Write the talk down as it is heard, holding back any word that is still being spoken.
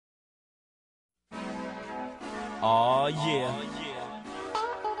Oh yeah.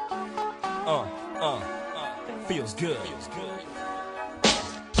 Feels good.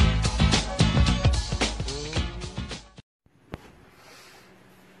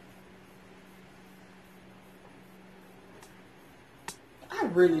 I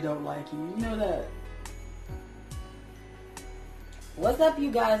really don't like you. You know that. What's up, you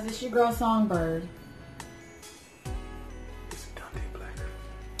guys? It's your girl Songbird.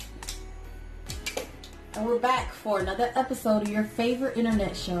 And we're back for another episode of your favorite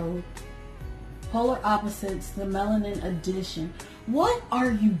internet show, Polar Opposites, the Melanin Edition. What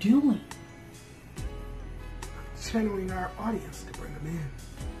are you doing? Channeling our audience to bring them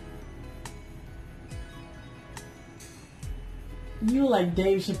in. You like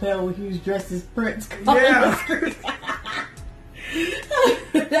Dave Chappelle when he was dressed as Prince. Yeah.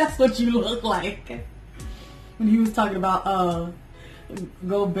 That's what you look like. When he was talking about,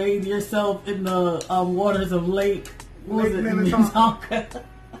 go bathe yourself in the waters of Lake Minnetonka.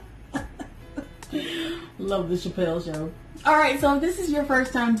 Love the Chappelle show. Alright, so if this is your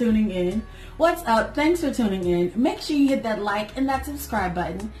first time tuning in, what's up? Thanks for tuning in. Make sure you hit that like and that subscribe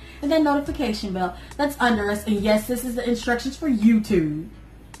button and that notification bell that's under us. And yes, this is the instructions for YouTube.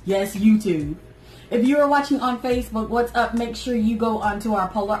 Yes, YouTube. If you are watching on Facebook, what's up? Make sure you go onto our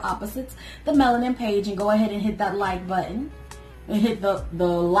Polar Opposites, the Melanin page, and go ahead and hit that like button. And hit the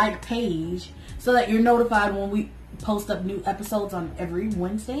like page so that you're notified when we post up new episodes on every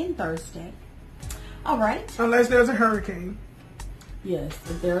Wednesday and Thursday. Alright. Unless there's a hurricane. Yes,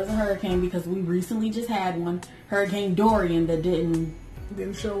 if there is a hurricane, because we recently just had one, Hurricane Dorian, that didn't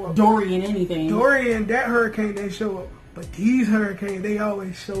show up. Dorian anything. Dorian, that hurricane didn't show up. But these hurricanes, they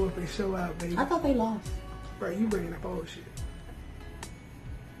always show up and show out, baby. I thought they lost. Right, you bringing up old shit.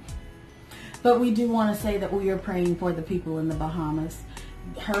 But we do want to say that we are praying for the people in the Bahamas.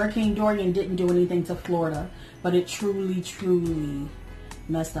 Hurricane Dorian didn't do anything to Florida, but it truly, truly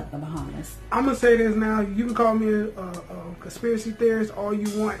messed up the Bahamas. I'm going to say this now. You can call me a conspiracy theorist all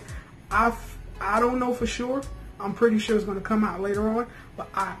you want. I don't know for sure. I'm pretty sure it's going to come out later on. But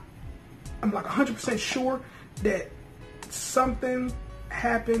I'm like 100% sure that something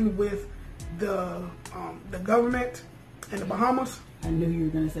happened with the government in the Bahamas. I knew you were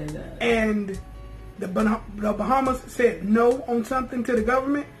going to say that. And the Bahamas said no on something to the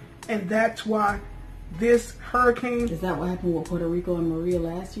government, and that's why this hurricane... Is that what happened with Puerto Rico and Maria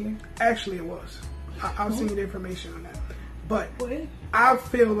last year? Actually, it was. I'll send you the information on that. But what? I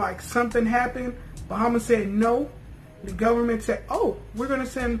feel like something happened. Bahamas said no. The government said, oh, we're going to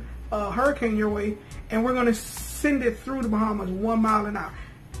send a hurricane your way, and we're going to send it through the Bahamas 1 mile an hour.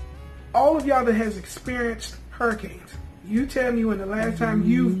 All of y'all that has experienced hurricanes, you tell me when the last time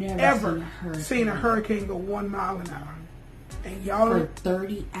you've ever seen a hurricane go 1 mile an hour. And y'all for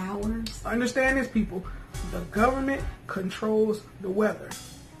 30 hours? Understand this, people. The government controls the weather.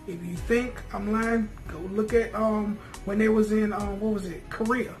 If you think I'm lying, go look at when they was in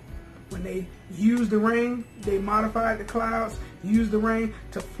Korea. When they used the rain, they modified the clouds, used the rain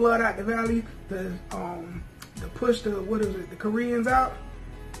to flood out the valley, to push the Koreans out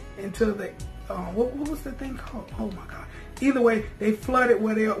into the what was the thing called? Oh my God. Either way, they flooded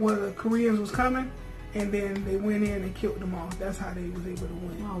where the Koreans was coming, and then they went in and killed them all. That's how they was able to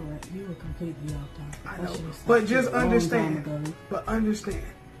win. All right, you were completely off topic. I know, but just understand.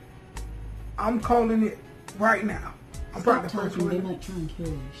 I'm calling it right now. I'm probably the first one. They might try and kill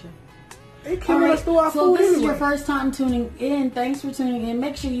you. Sure. They killing us through our food this anyway. is your first time tuning in. Thanks for tuning in.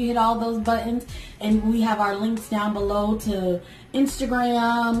 Make sure you hit all those buttons, and we have our links down below to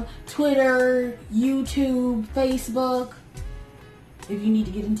Instagram, Twitter, YouTube, Facebook, if you need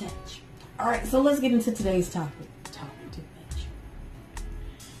to get in touch. Alright, so let's get into today's topic.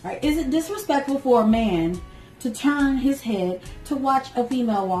 Alright, is it disrespectful for a man to turn his head to watch a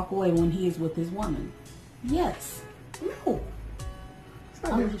female walk away when he is with his woman? Yes. No.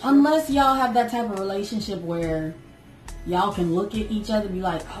 Unless y'all have that type of relationship where y'all can look at each other and be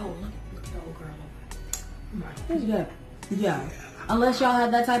like, oh, look at the old girl. Yeah. Unless y'all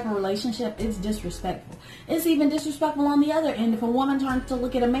have that type of relationship, it's disrespectful. It's even disrespectful on the other end if a woman turns to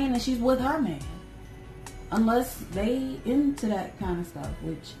look at a man and she's with her man. Unless they into that kind of stuff,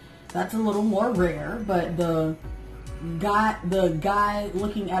 which that's a little more rare. But the guy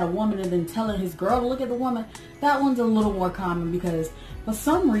looking at a woman and then telling his girl to look at the woman, that one's a little more common because for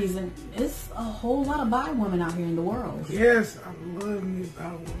some reason it's a whole lot of bi women out here in the world. Yes, I love me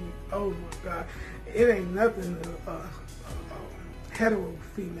bi women. Oh my God, it ain't nothing hetero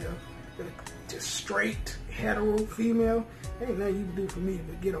female, just straight hetero female. Ain't nothing you can do for me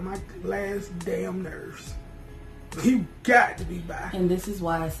but get on my last damn nerves. You got to be bi. And this is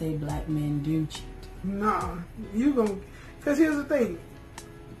why I say black men do cheat. Nah, you gonna, because here's the thing.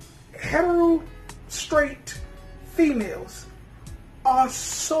 Hetero, straight females are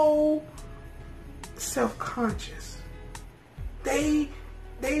so self-conscious. They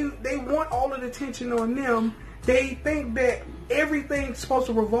want all of the attention on them. They think that everything's supposed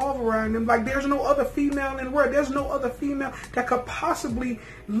to revolve around them. Like there's no other female in the world. There's no other female that could possibly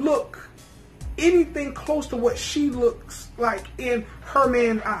look anything close to what she looks like in her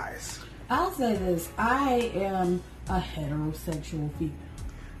man's eyes. I'll say this. I am a heterosexual female.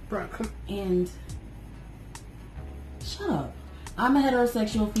 Bro, come. And shut up. I'm a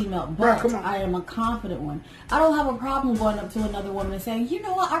heterosexual female, but Bruh, I am a confident one. I don't have a problem going up to another woman and saying, you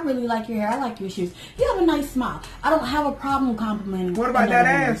know what, I really like your hair, I like your shoes. You have a nice smile. I don't have a problem complimenting. What about that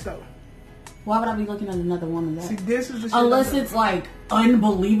woman. ass though? Why would I be looking at another woman's ass? See, this is the shit. Unless it's like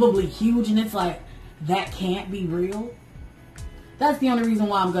unbelievably huge and it's like, that can't be real. That's the only reason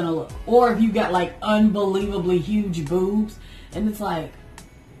why I'm gonna look. Or if you got like unbelievably huge boobs and it's like,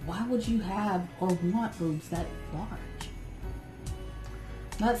 why would you have or want boobs that large?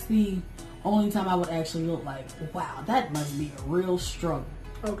 That's the only time I would actually look like, wow, that must be a real struggle.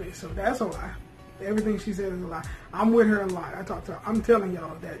 Okay, so that's a lie. Everything she said is a lie. I'm with her a lot. I talked to her. I'm telling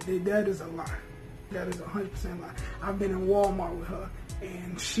y'all that is a lie. That is 100% lie. I've been in Walmart with her,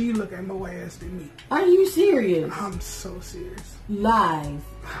 and she look at more ass than me. Are you serious? I'm so serious. Lies.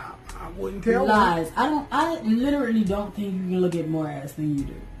 I wouldn't tell Lies. her. I literally don't think you can look at more ass than you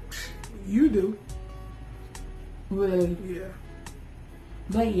do. You do. Really? Yeah.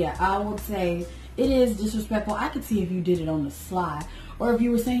 But yeah, I would say it is disrespectful. I could see if you did it on the sly. Or if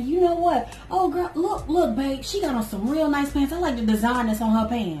you were saying, you know what? Oh, girl, look, babe. She got on some real nice pants. I like the design that's on her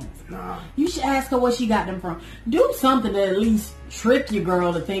pants. Nah. You should ask her where she got them from. Do something to at least trick your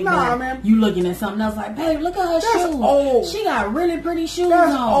girl to think that man. you looking at something else. Like, babe, look at her shoes. Old. She got really pretty shoes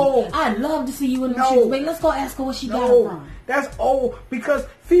That's on. old. I'd love to see you in them shoes, babe. Let's go ask her where she got them from. That's old because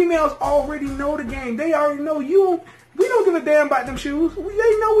females already know the game. They already know you don't. We don't give a damn about them shoes. They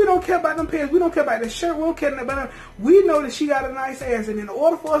know we don't care about them pants. We don't care about the shirt. We don't care about them. We know that she got a nice ass. And in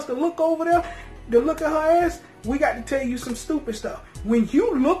order for us to look over there, to look at her ass, we got to tell you some stupid stuff. When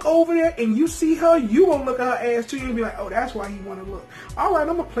you look over there and you see her, you gonna look at her ass too. You gonna be like, oh, that's why he want to look. All right,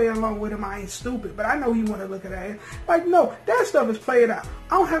 I'm gonna play along with him. I ain't stupid, but I know he want to look at her ass. Like, no, that stuff is played out.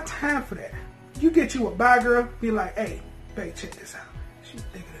 I don't have time for that. You get you a bi girl, be like, hey, babe, check this out. She's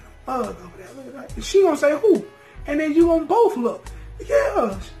thinking of a mug over there. Look at that. And she gonna say, who? And then you gonna both look.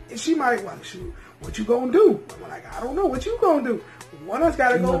 Yeah. And she might want to shoot. What you gonna do? I'm like, I don't know. What you gonna do? One of us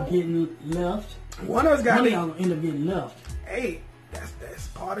gotta go. Getting left. One of us gotta. One of y'all gonna end up getting left. Hey, that's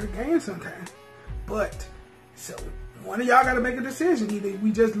part of the game sometimes. But so one of y'all gotta make a decision. Either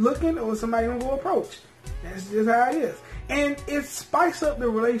we just looking or somebody gonna go approach. That's just how it is. And it spice up the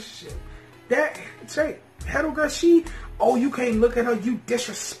relationship. That say, hetero girl, oh, you can't look at her, you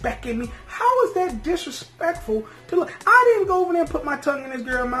disrespecting me. How is that disrespectful to look? I didn't go over there and put my tongue in this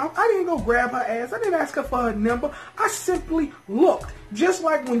girl's mouth. I didn't go grab her ass. I didn't ask her for her number. I simply looked. Just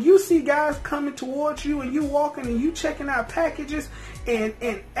like when you see guys coming towards you and you walking and you checking out packages and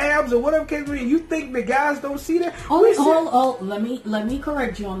abs or whatever case may be, and you think the guys don't see that. Let me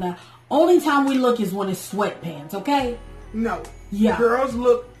correct you on that. Only time we look is when it's sweatpants, okay? No. Yeah. Girls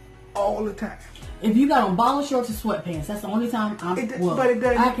look all the time. If you got on baller shorts and sweatpants, that's the only time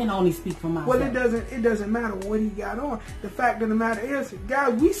I can only speak for myself. Well, it doesn't matter what he got on. The fact of the matter is,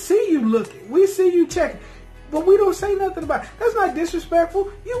 guys, we see you looking. We see you checking. But we don't say nothing about it. That's not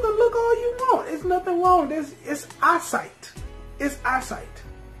disrespectful. You can look all you want. It's nothing wrong. It's eyesight. It's eyesight.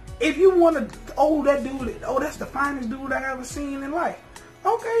 If you want to, that dude, that's the finest dude I ever seen in life.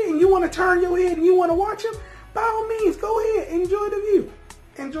 Okay, and you want to turn your head and you want to watch him, by all means, go ahead. Enjoy the view.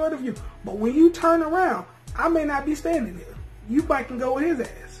 Enjoy the view. But when you turn around, I may not be standing there. You might can go with his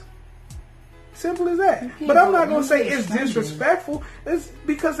ass. Simple as that. But I'm not gonna say it's disrespectful. It's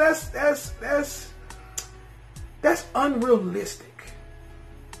because that's unrealistic.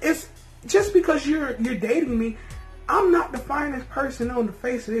 It's just because you're dating me, I'm not the finest person on the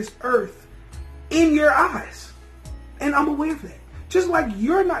face of this earth in your eyes. And I'm aware of that. Just like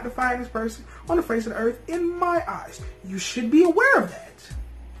you're not the finest person on the face of the earth in my eyes. You should be aware of that.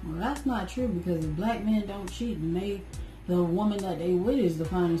 Well, that's not true because if black men don't cheat and the woman that they with is the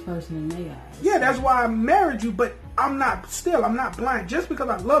finest person in their eyes. Yeah, that's why I married you, but I'm not blind. Just because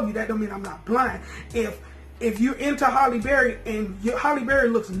I love you, that don't mean I'm not blind. If you're into Holly Berry and Holly Berry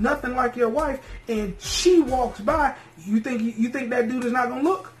looks nothing like your wife and she walks by, you think that dude is not gonna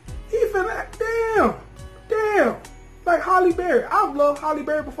look? He feel like, damn. Like Holly Berry. I've loved Holly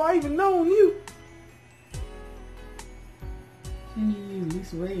Berry before I even known you. Can you choose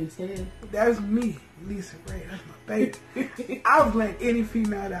Lisa Ray instead. That's me, Lisa Ray. That's my baby. I've let any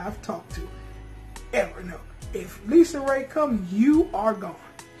female that I've talked to ever know. If Lisa Ray come, you are gone.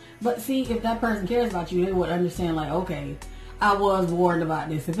 But see, if that person cares about you, they would understand, like, okay, I was warned about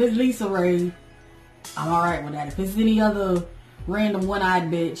this. If it's Lisa Ray, I'm alright with that. If it's any other random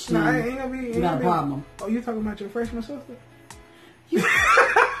one-eyed bitch, then ain't gonna be, you got a problem. Oh, you talking about your freshman sister?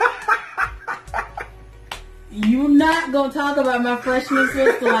 You not gonna talk about my freshman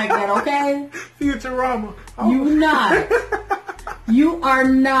sister like that, okay? Futurama. Oh. You not. You are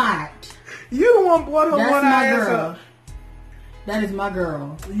not. You the one brought her one-eyed ass girl. up. That is my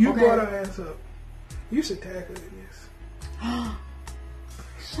girl. You brought her ass up. You should tag her in this.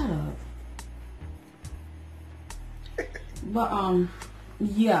 Shut up. But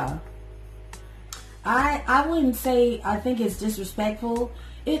yeah. I wouldn't say I think it's disrespectful.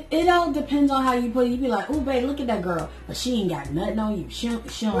 It all depends on how you put it. You be like, oh babe, look at that girl, but she ain't got nothing on you. She don't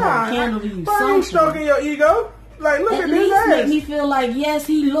have a candle to you. But you stroking your ego. Like, look at this ass. Make me feel like, yes,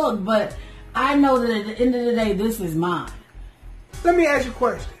 he looked, but I know that at the end of the day, this is mine. Let me ask you a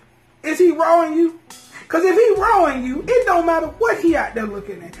question. Is he rawing you? Because if he rawing you, it don't matter what he out there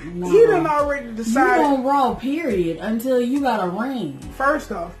looking at. No. He done already decided. You don't raw, period, until you got a ring.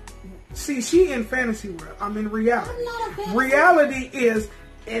 First off, see, she in fantasy world. I'm in reality. I'm not a fantasy. Reality is,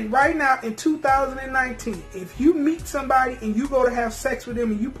 and right now in 2019, if you meet somebody and you go to have sex with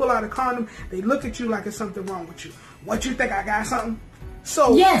them and you pull out a condom, they look at you like there's something wrong with you. What, you think I got something?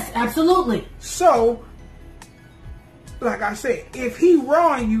 So yes, absolutely. So, like I said, if he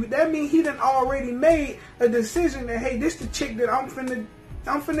wrong you, that means he done already made a decision that, hey, this the chick that I'm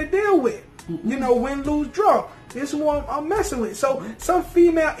finna deal with. You know, win, lose, draw. This one I'm messing with. So some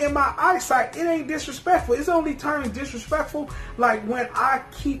female in my eyesight, it ain't disrespectful. It's only turns disrespectful like when I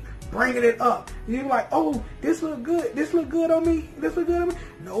keep bringing it up. You're like, oh, this look good. This look good on me. This look good on me.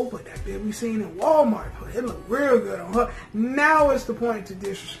 No, but that bitch we seen in Walmart, it look real good on her. Now it's the point to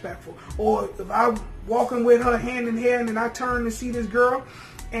disrespectful. Or if I'm walking with her hand in hand and I turn to see this girl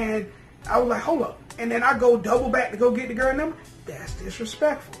and I was like, hold up. And then I go double back to go get the girl number. That's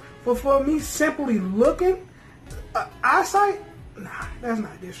disrespectful. But for me, simply looking, eyesight, nah, that's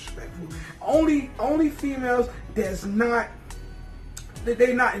not disrespectful. Only females that's not, that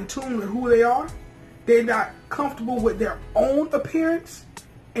they're not in tune with who they are, they're not comfortable with their own appearance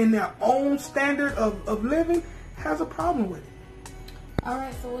and their own standard of living, has a problem with it.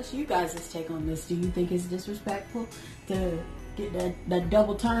 Alright, so what's you guys' take on this? Do you think it's disrespectful to get that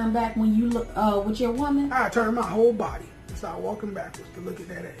double turn back when you look with your woman? I turn my whole body and start walking backwards to look at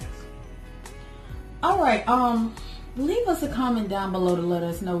that ass. Alright, leave us a comment down below to let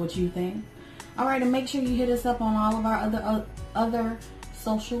us know what you think. Alright, and make sure you hit us up on all of our other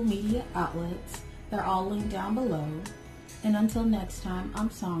social media outlets. They're all linked down below. And until next time, I'm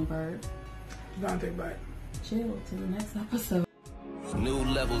Songbird. Dante, bye. Chill to the next episode. New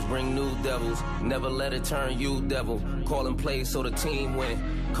levels bring new devils. Never let it turn you, devil. Calling plays so the team win.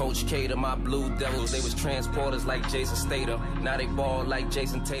 Coach K to my Blue Devils. They was transporters like Jason Statham. Now they ball like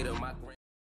Jason Tatum.